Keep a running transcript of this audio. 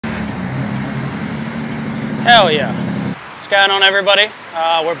Hell yeah. What's going on, everybody?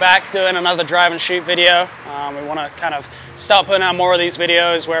 We're back doing another drive and shoot video. We want to kind of start putting out more of these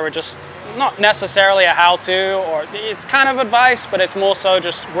videos where we're just not necessarily a how-to, or it's kind of advice, but it's more so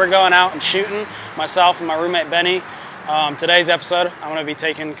just we're going out and shooting, myself and my roommate Benny. Today's episode, I'm going to be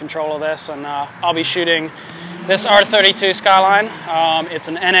taking control of this, and I'll be shooting this R32 Skyline. It's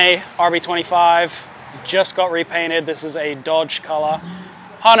an NA RB25, just got repainted. This is a Dodge color.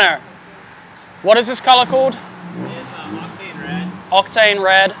 Hunter, what is this color called? It's Octane Red. Octane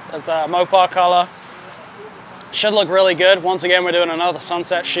Red. It's a Mopar color. Should look really good. Once again, we're doing another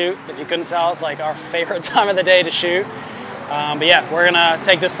sunset shoot. If you couldn't tell, it's like our favorite time of the day to shoot. But yeah, we're gonna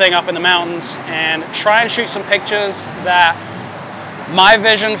take this thing up in the mountains and try and shoot some pictures that my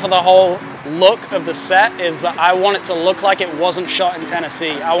vision for the whole look of the set is that I want it to look like it wasn't shot in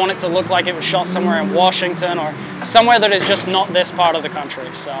Tennessee. I want it to look like it was shot somewhere in Washington or somewhere that is just not this part of the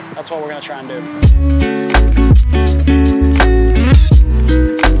country. So that's what we're gonna try and do.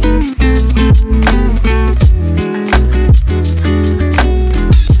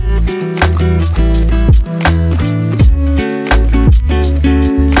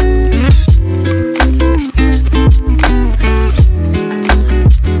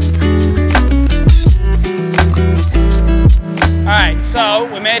 So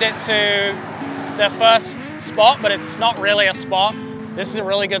we made it to the first spot, but it's not really a spot. This is a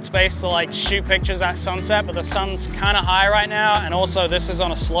really good space to like shoot pictures at sunset, but the sun's kind of high right now, and also this is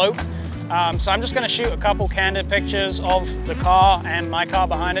on a slope. So I'm just gonna shoot a couple candid pictures of the car and my car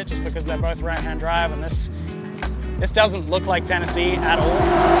behind it, just because they're both right-hand drive, and this doesn't look like Tennessee at all.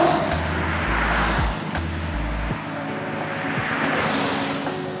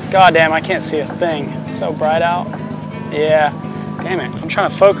 God damn, I can't see a thing. It's so bright out. Yeah. Damn it, I'm trying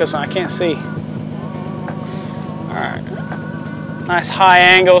to focus and I can't see. All right, nice high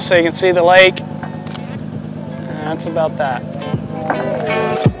angle so you can see the lake. That's about that.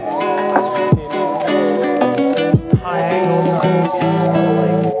 High angle so I can see the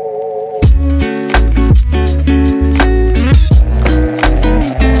lake.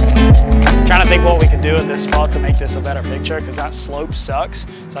 I'm trying to think what we could do at this spot to make this a better picture, because that slope sucks.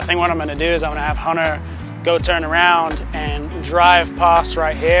 So I think what I'm gonna do is I'm gonna have Hunter go turn around and drive past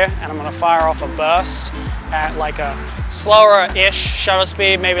right here, and I'm gonna fire off a burst at like a slower-ish shutter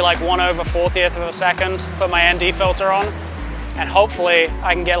speed, maybe like 1/40th of a second, put my ND filter on, and hopefully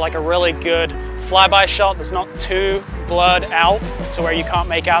I can get like a really good flyby shot that's not too blurred out to where you can't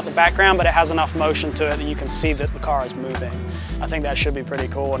make out the background, but it has enough motion to it that you can see that the car is moving. I think that should be pretty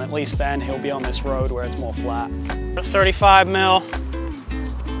cool, and at least then he'll be on this road where it's more flat. 35 mil.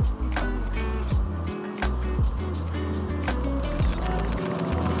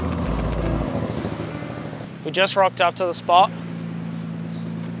 We just rocked up to the spot,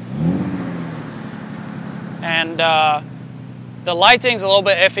 and the lighting's a little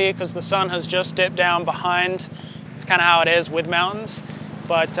bit iffy because the sun has just dipped down behind. It's kind of how it is with mountains,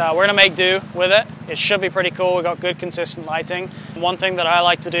 but we're gonna make do with it. It should be pretty cool. We've got good consistent lighting. One thing that I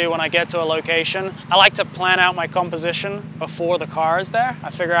like to do when I get to a location, I like to plan out my composition before the car is there. I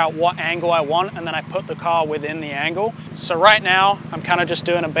figure out what angle I want, and then I put the car within the angle. So right now, I'm kind of just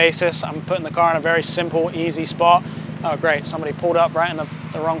doing a basis. I'm putting the car in a very simple, easy spot. Oh great, somebody pulled up right in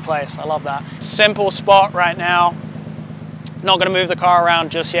the wrong place. I love that. Simple spot right now. Not gonna move the car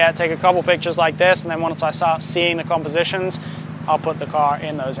around just yet. Take a couple pictures like this, and then once I start seeing the compositions, I'll put the car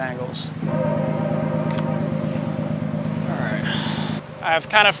in those angles. I've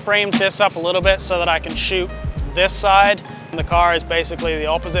kind of framed this up a little bit so that I can shoot this side. And the car is basically the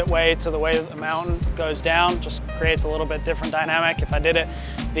opposite way to the way that the mountain goes down. Just creates a little bit different dynamic. If I did it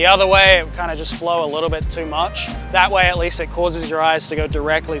the other way, it would kind of just flow a little bit too much. That way, at least it causes your eyes to go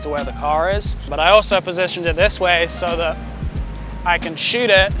directly to where the car is. But I also positioned it this way so that I can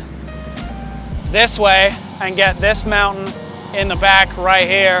shoot it this way and get this mountain in the back right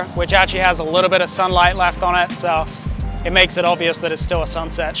here, which actually has a little bit of sunlight left on it. So it makes it obvious that it's still a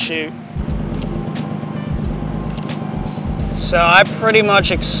sunset shoot. So I pretty much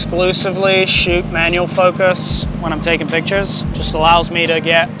exclusively shoot manual focus when I'm taking pictures. Just allows me to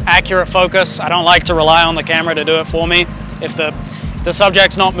get accurate focus. I don't like to rely on the camera to do it for me. If the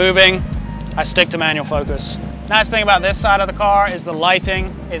subject's not moving, I stick to manual focus. Nice thing about this side of the car is the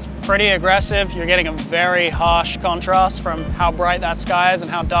lighting is pretty aggressive. You're getting a very harsh contrast from how bright that sky is and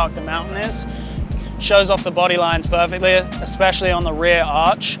how dark the mountain is. Shows off the body lines perfectly, especially on the rear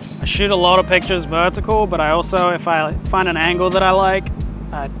arch. I shoot a lot of pictures vertical, but I also, if I find an angle that I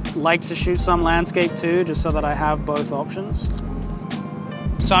like to shoot some landscape too, just so that I have both options.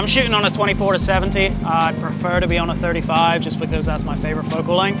 So I'm shooting on a 24-70. I prefer to be on a 35 just because that's my favorite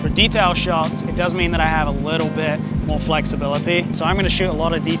focal length. For detail shots, it does mean that I have a little bit more flexibility. So I'm gonna shoot a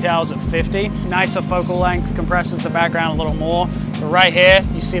lot of details at 50. Nicer focal length, compresses the background a little more. But right here,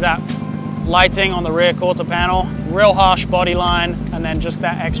 you see that lighting on the rear quarter panel, real harsh body line, and then just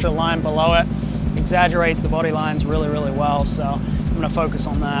that extra line below it exaggerates the body lines really, really well. So I'm gonna focus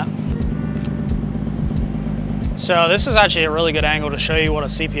on that. So this is actually a really good angle to show you what a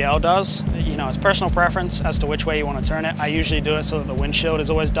CPL does. You know, it's personal preference as to which way you want to turn it. I usually do it so that the windshield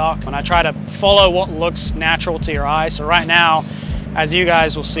is always dark, and I try to follow what looks natural to your eye. So right now, as you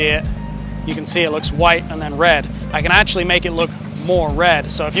guys will see it, you can see it looks white and then red. I can actually make it look more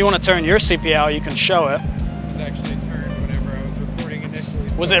red. So if you want to turn your CPL, you can show it. It was actually turned whenever I was recording initially.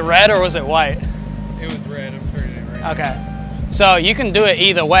 So was it red or was it white? It was red. I'm turning it right now. Okay. So you can do it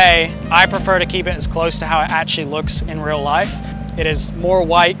either way. I prefer to keep it as close to how it actually looks in real life. It is more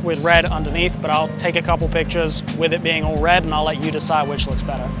white with red underneath, but I'll take a couple pictures with it being all red and I'll let you decide which looks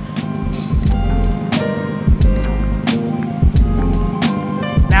better.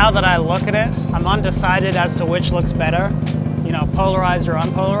 Now that I look at it, I'm undecided as to which looks better, you know, polarized or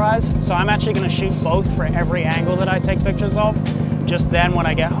unpolarized. So I'm actually gonna shoot both for every angle that I take pictures of. Just then when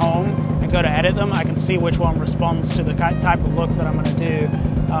I get home and go to edit them, I can see which one responds to the type of look that I'm gonna do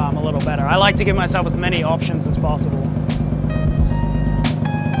a little better. I like to give myself as many options as possible.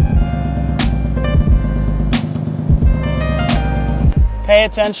 Pay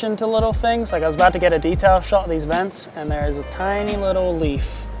attention to little things. Like I was about to get a detail shot of these vents and there is a tiny little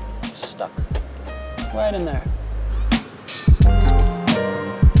leaf stuck right in there.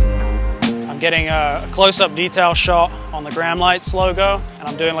 Getting a close-up detail shot on the Graham Lights logo, and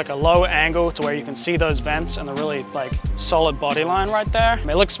I'm doing like a low angle to where you can see those vents and the really like solid body line right there.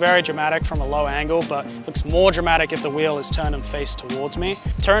 It looks very dramatic from a low angle, but it looks more dramatic if the wheel is turned and faced towards me.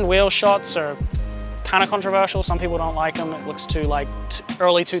 Turned wheel shots are kind of controversial. Some people don't like them. It looks too like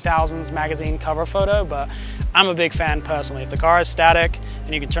early 2000s magazine cover photo, but I'm a big fan personally. If the car is static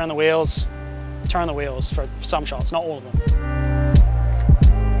and you can turn the wheels for some shots, not all of them.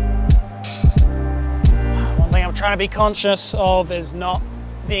 I'm trying to be conscious of is not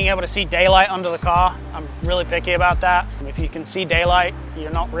being able to see daylight under the car. I'm really picky about that. If you can see daylight,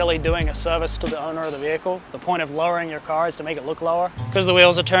 you're not really doing a service to the owner of the vehicle. The point of lowering your car is to make it look lower. Because the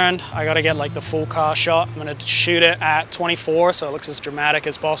wheels are turned, I gotta get like the full car shot. I'm gonna shoot it at 24 so it looks as dramatic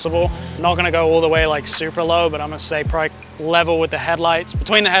as possible. I'm not gonna go all the way like super low, but I'm gonna say probably level with the headlights,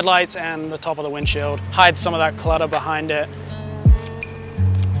 between the headlights and the top of the windshield. Hide some of that clutter behind it.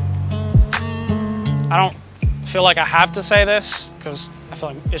 I don't feel like I have to say this because I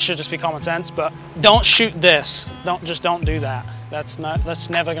feel like it should just be common sense, but don't shoot this. Don't do that. That's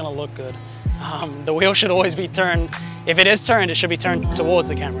never gonna look good. The wheel should always be turned. If it is turned, it should be turned towards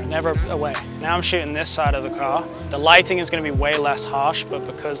the camera, never away. Now I'm shooting this side of the car. The lighting is gonna be way less harsh, but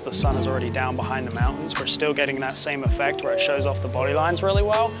because the sun is already down behind the mountains, we're still getting that same effect where it shows off the body lines really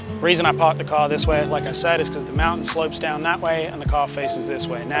well. The reason I parked the car this way, like I said, is because the mountain slopes down that way and the car faces this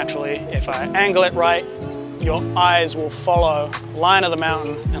way. Naturally, if I angle it right, your eyes will follow the line of the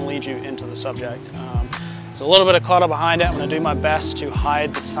mountain and lead you into the subject. There's a little bit of clutter behind it. I'm gonna do my best to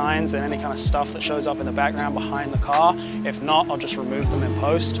hide the signs and any kind of stuff that shows up in the background behind the car. If not, I'll just remove them in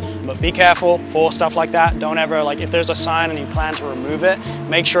post. But be careful for stuff like that. Don't ever, like if there's a sign and you plan to remove it,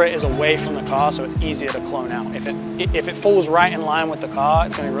 make sure it is away from the car so it's easier to clone out. If it falls right in line with the car,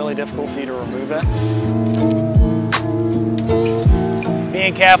 it's gonna be really difficult for you to remove it.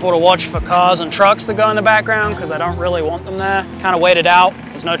 Being careful to watch for cars and trucks that go in the background because I don't really want them there. Kind of wait it out.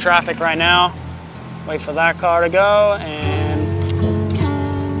 There's no traffic right now. Wait for that car to go, and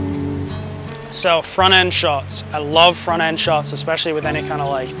so front end shots. I love front end shots, especially with any kind of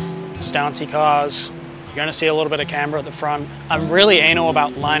like stunty cars. You're gonna see a little bit of camber at the front. I'm really anal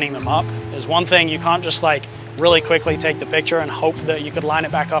about lining them up. There's one thing, you can't just like really quickly take the picture and hope that you could line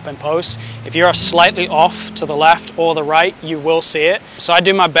it back up in post. If you're slightly off to the left or the right, you will see it. So I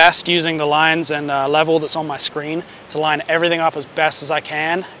do my best using the lines and level that's on my screen to line everything up as best as I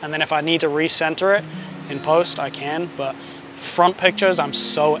can. And then if I need to recenter it in post, I can. But front pictures, I'm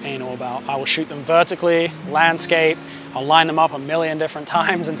so anal about. I will shoot them vertically, landscape. I'll line them up a million different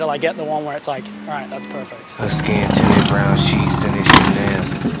times until I get the one where it's like, all right, that's perfect. Her skin tinted brown sheets and it's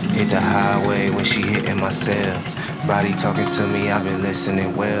Chanel. Hit the highway when she hitting my cell. Body talking to me, I've been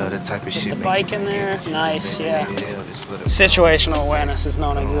listening well. The type of shit. The bike in there, nice, yeah. Situational awareness is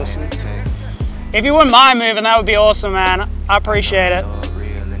non-existent. If you wouldn't mind moving, that would be awesome, man. I appreciate it.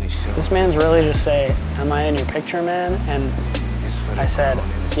 This man's really just say, am I in your picture, man? And I said,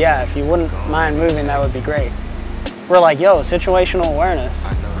 yeah, if you wouldn't mind moving, that would be great. We're like, yo, situational awareness.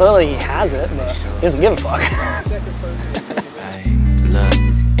 Clearly he has it, but he doesn't give a fuck. Hey, look,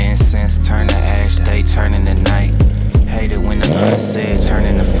 incense turn to ash, day turn into night. Hate it when the unsaid turn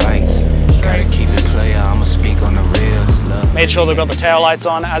into fights. Gotta keep it player, I'ma speak on the real. This love. Made sure they've got the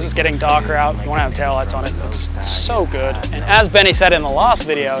taillights on as it's getting darker out. You wanna have taillights on, it looks so good. And as Benny said in the last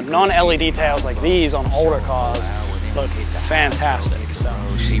video, non-LED tails like these on older cars look fantastic. So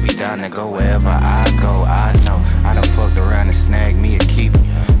she be down to go wherever I go. I know I done fucked around and snagged me a keeper.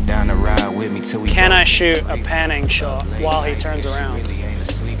 Down the ride with me till we. Can I shoot a panning shot while he turns around?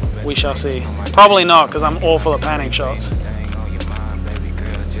 We shall see. Probably not, because I'm awful at panning shots.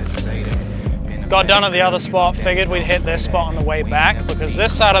 Got done at the other spot, figured we'd hit this spot on the way back because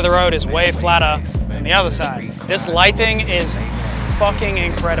this side of the road is way flatter than the other side. This lighting is fucking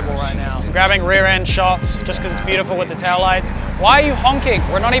incredible right now. I'm grabbing rear end shots just because it's beautiful with the taillights. Why are you honking?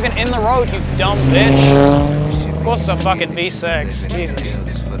 We're not even in the road, you dumb bitch. Of course it's a fucking V6, Jesus.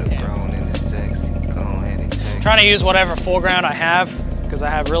 I'm trying to use whatever foreground I have because I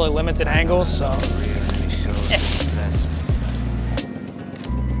have really limited angles, so. Yeah.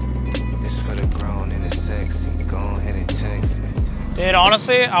 Dude,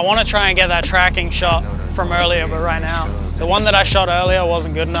 honestly, I want to try and get that tracking shot from earlier, but right now, the one that I shot earlier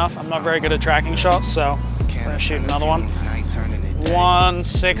wasn't good enough. I'm not very good at tracking shots, so I'm gonna shoot another one.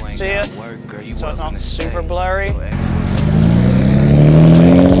 1/60th, so it's not super blurry.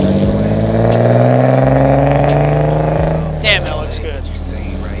 Damn, that looks good.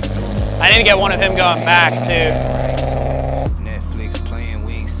 I need to get one of him going back too.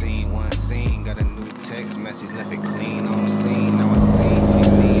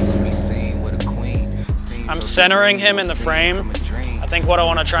 I'm centering him in the frame. I think what I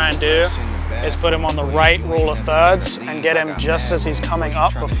want to try and do is put him on the right rule of thirds and get him just as he's coming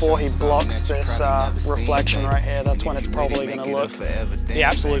up before he blocks this reflection right here. That's when it's probably going to look the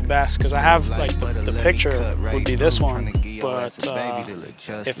absolute best, because I have like the picture would be this one, but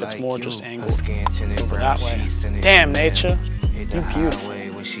if it's more just angled over that way. Damn, nature, you're beautiful.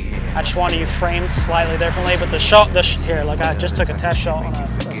 I just wanted you framed slightly differently, but the shot, here, like I just took a test shot on a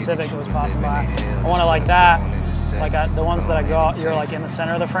Civic that was passing by. I want it like that, like the ones that I got, you're like in the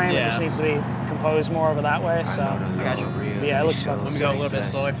center of the frame. Yeah. It just needs to be composed more over that way. So I got you. Yeah, it looks fucking Let me go a little bit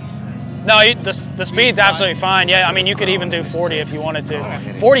slower. No, the speed's absolutely fine. Yeah, I mean you could even do 40 if you wanted to.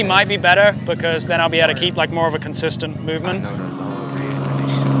 40 might be better because then I'll be able to keep like more of a consistent movement.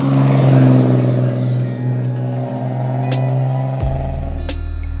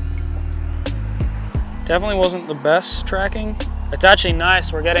 Definitely wasn't the best tracking. It's actually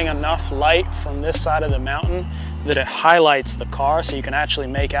nice, we're getting enough light from this side of the mountain that it highlights the car so you can actually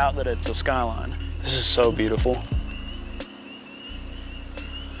make out that it's a Skyline. This is so beautiful.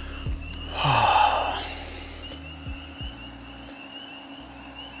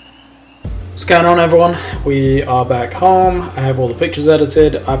 What's going on, everyone? We are back home. I have all the pictures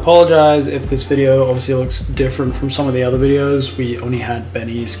edited. I apologize if this video obviously looks different from some of the other videos. We only had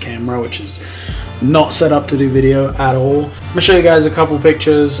Benny's camera, which is not set up to do video at all. I'm gonna show you guys a couple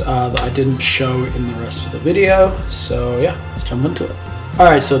pictures that I didn't show in the rest of the video. So yeah, let's jump into it. All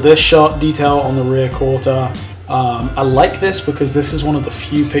right, so this shot, detail on the rear quarter. I like this because this is one of the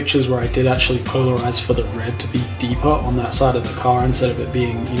few pictures where I did actually polarize for the red to be deeper on that side of the car instead of it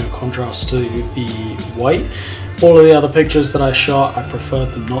being, you know, contrast to the white. All of the other pictures that I shot, I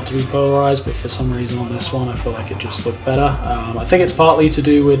preferred them not to be polarized, but for some reason on this one, I feel like it just looked better. I think it's partly to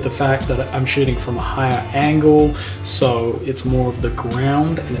do with the fact that I'm shooting from a higher angle, so it's more of the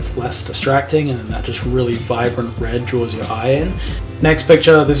ground and it's less distracting, and that just really vibrant red draws your eye in. Next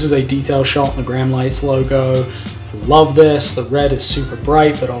picture, this is a detail shot on the Graham Lights logo. Love this. The red is super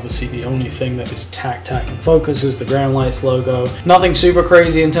bright, but obviously the only thing that is tack in focus is the Graham Lights logo. Nothing super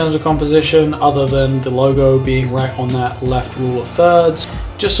crazy in terms of composition other than the logo being right on that left rule of thirds.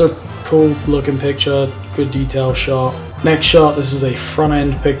 Just a cool looking picture, good detail shot. Next shot, this is a front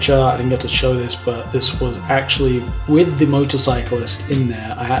end picture. I didn't get to show this, but this was actually with the motorcyclist in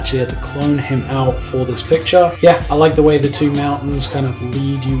there. I actually had to clone him out for this picture. Yeah, I like the way the two mountains kind of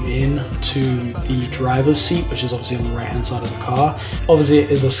lead you in to the driver's seat, which is obviously on the right hand side of the car. Obviously it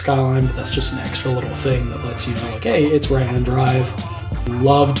is a Skyline, but that's just an extra little thing that lets you know, like, hey, it's right hand drive.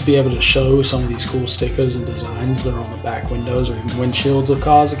 Love to be able to show some of these cool stickers and designs that are on the back windows or even windshields of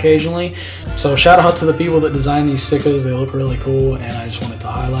cars occasionally. So shout out to the people that design these stickers. They look really cool and I just wanted to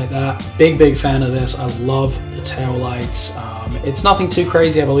highlight that. Big fan of this. I love the tail lights. It's nothing too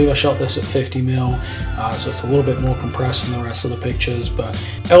crazy. I believe I shot this at 50mm, so it's a little bit more compressed than the rest of the pictures, but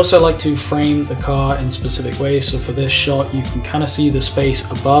I also like to frame the car in specific ways. So for this shot, you can kind of see the space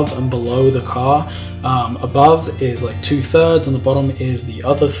above and below the car. Above is like 2/3 and the bottom is the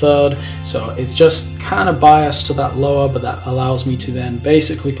other third, so it's just kind of biased to that lower, but that allows me to then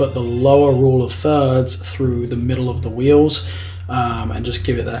basically put the lower rule of thirds through the middle of the wheels, and just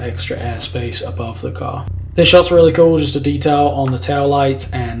give it that extra airspace above the car. This shot's really cool. Just a detail on the tail light,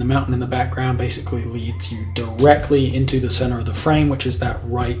 and the mountain in the background basically leads you directly into the center of the frame, which is that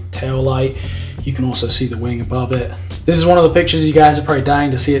right tail light. You can also see the wing above it. This is one of the pictures you guys are probably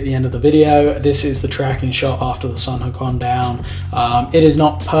dying to see at the end of the video. This is the tracking shot after the sun had gone down. It is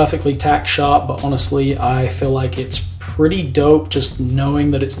not perfectly tack sharp, but honestly, I feel like it's pretty dope just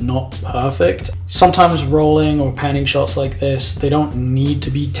knowing that it's not perfect. Sometimes rolling or panning shots like this, they don't need to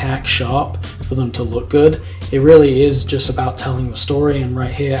be tack sharp for them to look good. It really is just about telling the story, and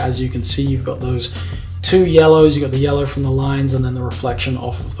right here, as you can see, you've got those two yellows. You got the yellow from the lines and then the reflection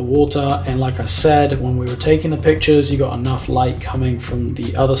off of the water. And like I said, when we were taking the pictures, you got enough light coming from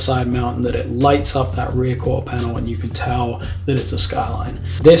the other side mountain that it lights up that rear quarter panel, and you can tell that it's a skyline.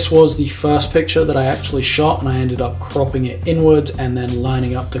 This was the first picture that I actually shot, and I ended up cropping it inwards and then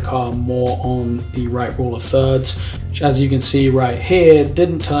lining up the car more on the right rule of thirds, which, as you can see right here,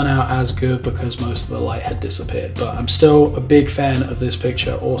 didn't turn out as good because most of the light had disappeared, but I'm still a big fan of this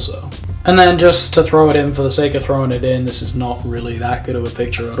picture also. And then just to throw it in for the sake of throwing it in, this is not really that good of a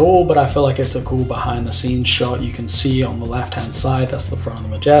picture at all, but I feel like it's a cool behind the scenes shot. You can see on the left hand side, that's the front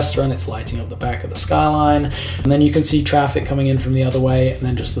of the Majesta, and it's lighting up the back of the skyline. And then you can see traffic coming in from the other way, and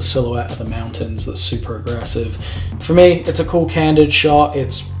then just the silhouette of the mountains that's super aggressive. For me, it's a cool candid shot.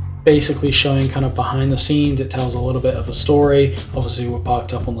 It's basically showing kind of behind the scenes. It tells a little bit of a story. Obviously, we're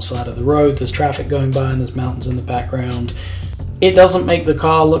parked up on the side of the road. There's traffic going by and there's mountains in the background. It doesn't make the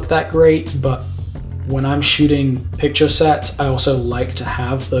car look that great, but when I'm shooting picture sets, I also like to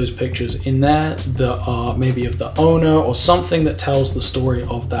have those pictures in there that are maybe of the owner or something that tells the story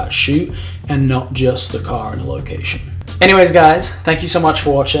of that shoot and not just the car and a location. Anyways guys, thank you so much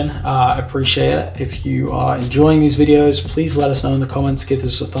for watching. I appreciate it. If you are enjoying these videos, please let us know in the comments, give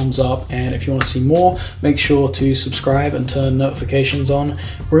this a thumbs up, and if you want to see more, make sure to subscribe and turn notifications on.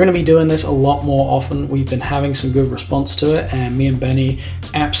 We're going to be doing this a lot more often. We've been having some good response to it, and me and Benny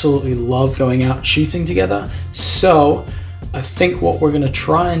absolutely love going out shooting together. So I think what we're going to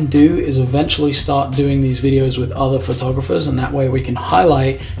try and do is eventually start doing these videos with other photographers, and that way we can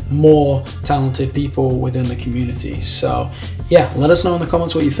highlight more talented people within the community. So yeah, let us know in the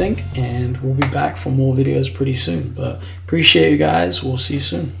comments what you think, and we'll be back for more videos pretty soon. But appreciate you guys. We'll see you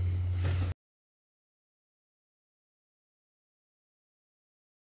soon.